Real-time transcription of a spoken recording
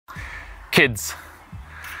kids.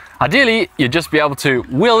 Ideally, you'd just be able to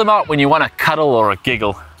wheel them out when you want a cuddle or a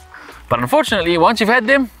giggle. But unfortunately, once you've had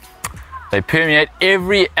them, they permeate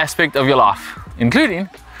every aspect of your life, including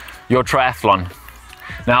your triathlon.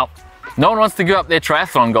 Now, no one wants to give up their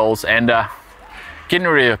triathlon goals, and getting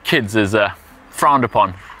rid of your kids is frowned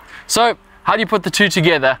upon. So, how do you put the two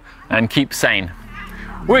together and keep sane?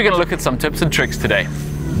 We're going to look at some tips and tricks today.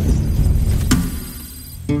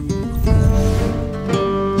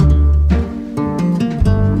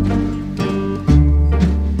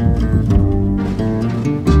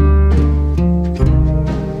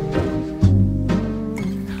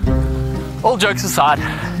 All jokes aside,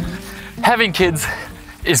 having kids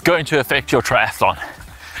is going to affect your triathlon.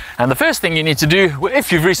 And the first thing you need to do,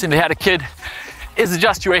 if you've recently had a kid, is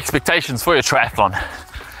adjust your expectations for your triathlon.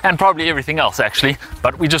 And probably everything else actually,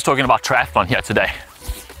 but we're just talking about triathlon here today.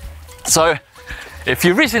 So, if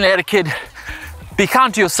you've recently had a kid, be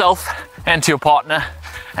kind to yourself and to your partner,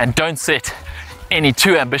 and don't set any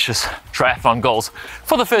too ambitious triathlon goals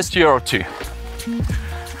for the first year or two.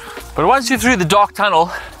 But once you're through the dark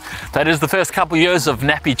tunnel, that is the first couple years of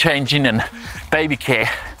nappy changing and baby care,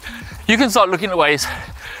 you can start looking at ways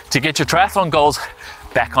to get your triathlon goals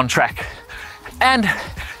back on track, and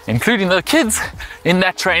including the kids in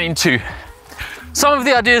that training too. Some of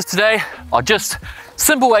the ideas today are just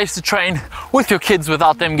simple ways to train with your kids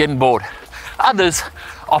without them getting bored. Others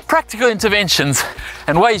are practical interventions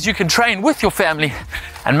and ways you can train with your family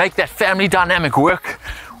and make that family dynamic work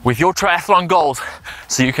with your triathlon goals,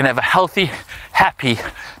 so you can have a healthy, happy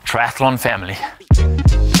triathlon family.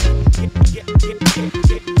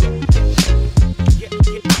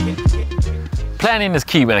 Planning is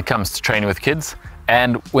key when it comes to training with kids,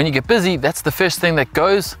 and when you get busy, that's the first thing that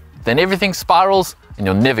goes, then everything spirals and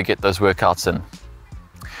you'll never get those workouts in.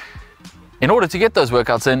 In order to get those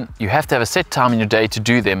workouts in, you have to have a set time in your day to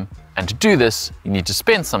do them, and to do this, you need to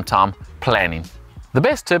spend some time planning. The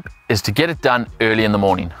best tip is to get it done early in the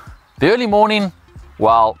morning. The early morning,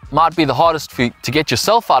 while might be the hardest for you to get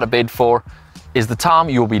yourself out of bed for, is the time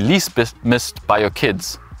you'll be least missed by your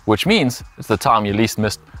kids, which means it's the time you're least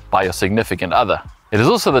missed by your significant other. It is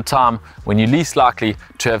also the time when you're least likely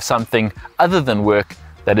to have something other than work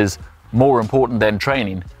that is more important than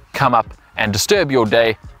training come up and disturb your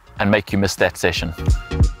day and make you miss that session.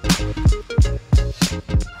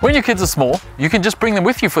 When your kids are small, you can just bring them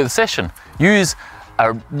with you for the session. Use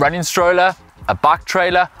a running stroller, a bike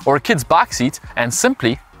trailer, or a kid's bike seat, and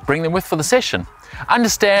simply bring them with for the session.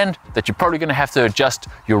 Understand that you're probably going to have to adjust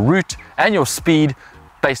your route and your speed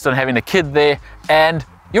based on having a kid there, and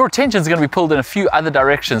your attention is going to be pulled in a few other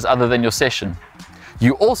directions other than your session.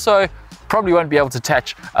 You also probably won't be able to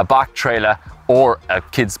attach a bike trailer or a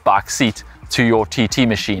kid's bike seat to your TT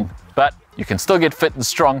machine, but you can still get fit and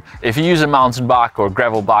strong if you use a mountain bike or a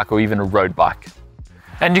gravel bike or even a road bike.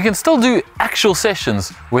 And you can still do actual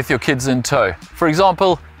sessions with your kids in tow. For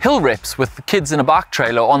example, hill reps with the kids in a bike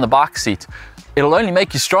trailer or on the bike seat. It'll only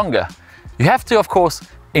make you stronger. You have to, of course,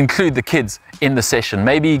 include the kids in the session.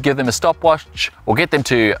 Maybe give them a stopwatch or get them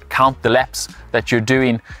to count the laps that you're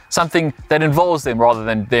doing, something that involves them rather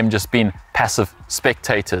than them just being passive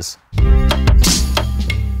spectators.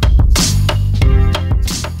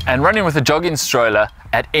 And running with a jogging stroller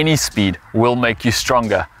at any speed will make you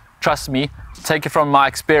stronger. Trust me, take it from my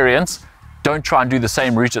experience. Don't try and do the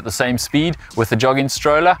same route at the same speed with a jogging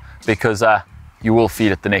stroller, because you will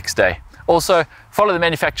feel it the next day. Also, follow the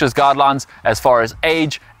manufacturer's guidelines as far as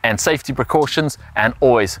age and safety precautions, and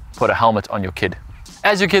always put a helmet on your kid.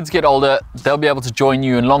 As your kids get older, they'll be able to join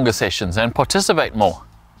you in longer sessions and participate more.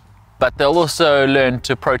 But they'll also learn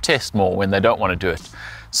to protest more when they don't want to do it.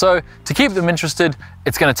 So to keep them interested,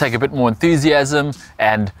 it's going to take a bit more enthusiasm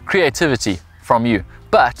and creativity from you.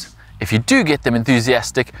 But if you do get them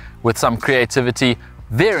enthusiastic with some creativity,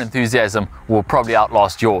 their enthusiasm will probably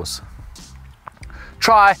outlast yours.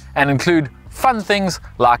 Try and include fun things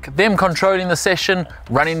like them controlling the session,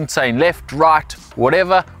 running, saying left, right,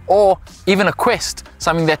 whatever, or even a quest,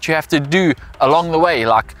 something that you have to do along the way,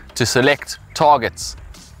 like to select targets.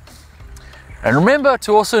 And remember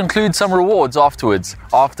to also include some rewards afterwards.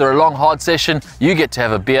 After a long hard session, you get to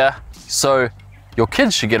have a beer, so your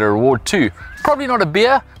kids should get a reward too. Probably not a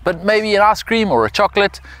beer, but maybe an ice cream or a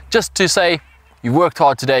chocolate, just to say, you've worked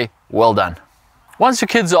hard today, well done. Once your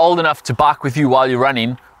kids are old enough to bike with you while you're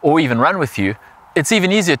running, or even run with you, it's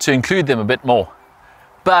even easier to include them a bit more.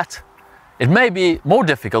 But it may be more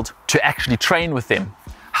difficult to actually train with them.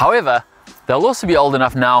 However, they'll also be old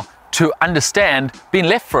enough now to understand being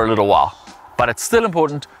left for a little while. But it's still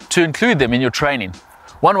important to include them in your training.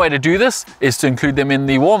 One way to do this is to include them in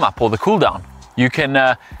the warm-up or the cool-down. You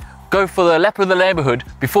can Go for the lap of the neighborhood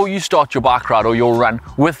before you start your bike ride or your run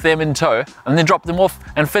with them in tow, and then drop them off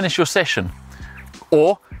and finish your session.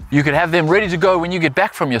 Or you could have them ready to go when you get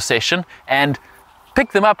back from your session and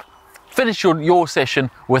pick them up, finish your session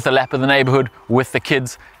with a lap of the neighborhood with the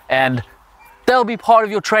kids, and they'll be part of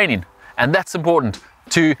your training. And that's important,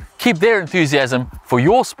 to keep their enthusiasm for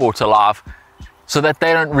your sport alive so that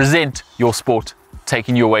they don't resent your sport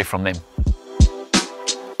taking you away from them.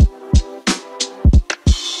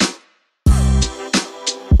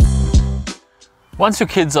 Once your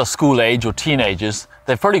kids are school age or teenagers,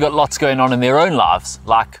 they've probably got lots going on in their own lives,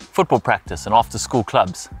 like football practice and after school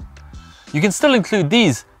clubs. You can still include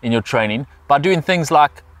these in your training by doing things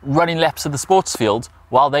like running laps of the sports field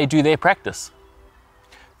while they do their practice.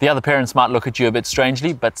 The other parents might look at you a bit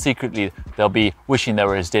strangely, but secretly they'll be wishing they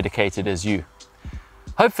were as dedicated as you.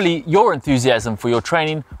 Hopefully your enthusiasm for your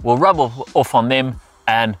training will rub off on them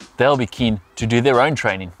and they'll be keen to do their own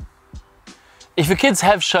training. If your kids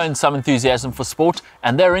have shown some enthusiasm for sport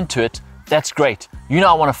and they're into it, that's great. You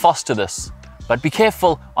now want to foster this, but be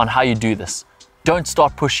careful on how you do this. Don't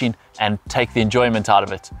start pushing and take the enjoyment out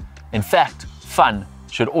of it. In fact, fun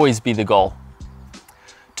should always be the goal.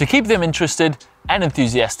 To keep them interested and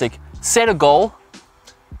enthusiastic, set a goal,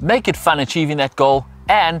 make it fun achieving that goal,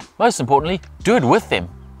 and most importantly, do it with them.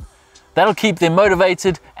 That'll keep them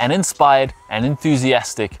motivated and inspired and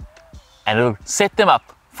enthusiastic, and it'll set them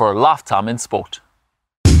up for a lifetime in sport.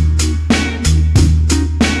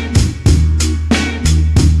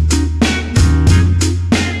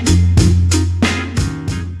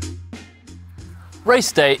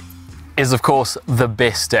 Race day is of course the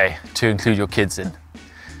best day to include your kids in.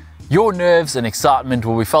 Your nerves and excitement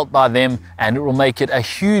will be felt by them, and it will make it a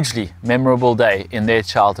hugely memorable day in their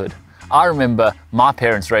childhood. I remember my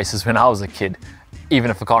parents' races when I was a kid, even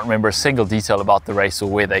if I can't remember a single detail about the race or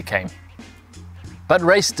where they came. But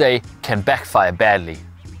race day can backfire badly.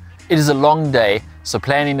 It is a long day, so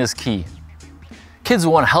planning is key. Kids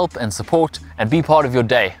will want help and support and be part of your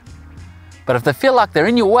day. But if they feel like they're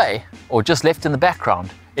in your way or just left in the background,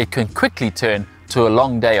 it can quickly turn to a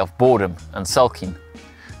long day of boredom and sulking.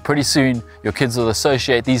 Pretty soon, your kids will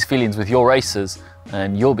associate these feelings with your races,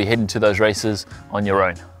 and you'll be heading to those races on your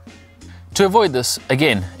own. To avoid this,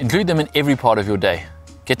 again, include them in every part of your day.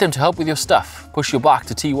 Get them to help with your stuff, push your bike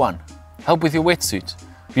to T1, help with your wetsuit,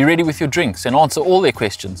 be ready with your drinks and answer all their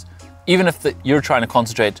questions, even if you're trying to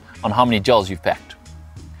concentrate on how many gels you've packed.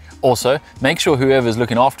 Also, make sure whoever's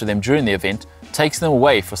looking after them during the event takes them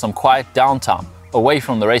away for some quiet downtime, away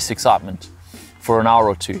from the race excitement, for an hour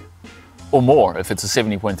or two. Or more if it's a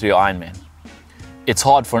 70.3 Ironman. It's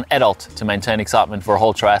hard for an adult to maintain excitement for a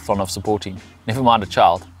whole triathlon of supporting, never mind a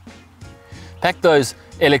child. Pack those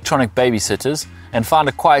electronic babysitters and find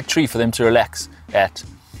a quiet tree for them to relax at,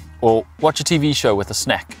 or watch a TV show with a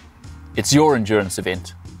snack. It's your endurance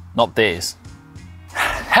event, not theirs.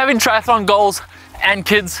 Having triathlon goals and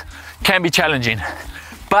kids can be challenging,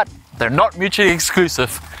 but they're not mutually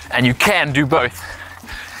exclusive and you can do both.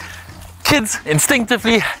 Kids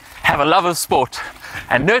instinctively have a love of sport,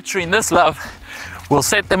 and nurturing this love will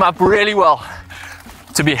set them up really well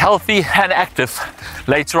to be healthy and active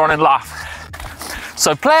later on in life.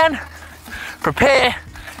 So plan, prepare,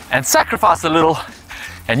 and sacrifice a little,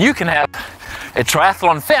 and you can have a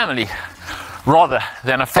triathlon family rather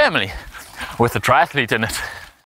than a family with a triathlete in it.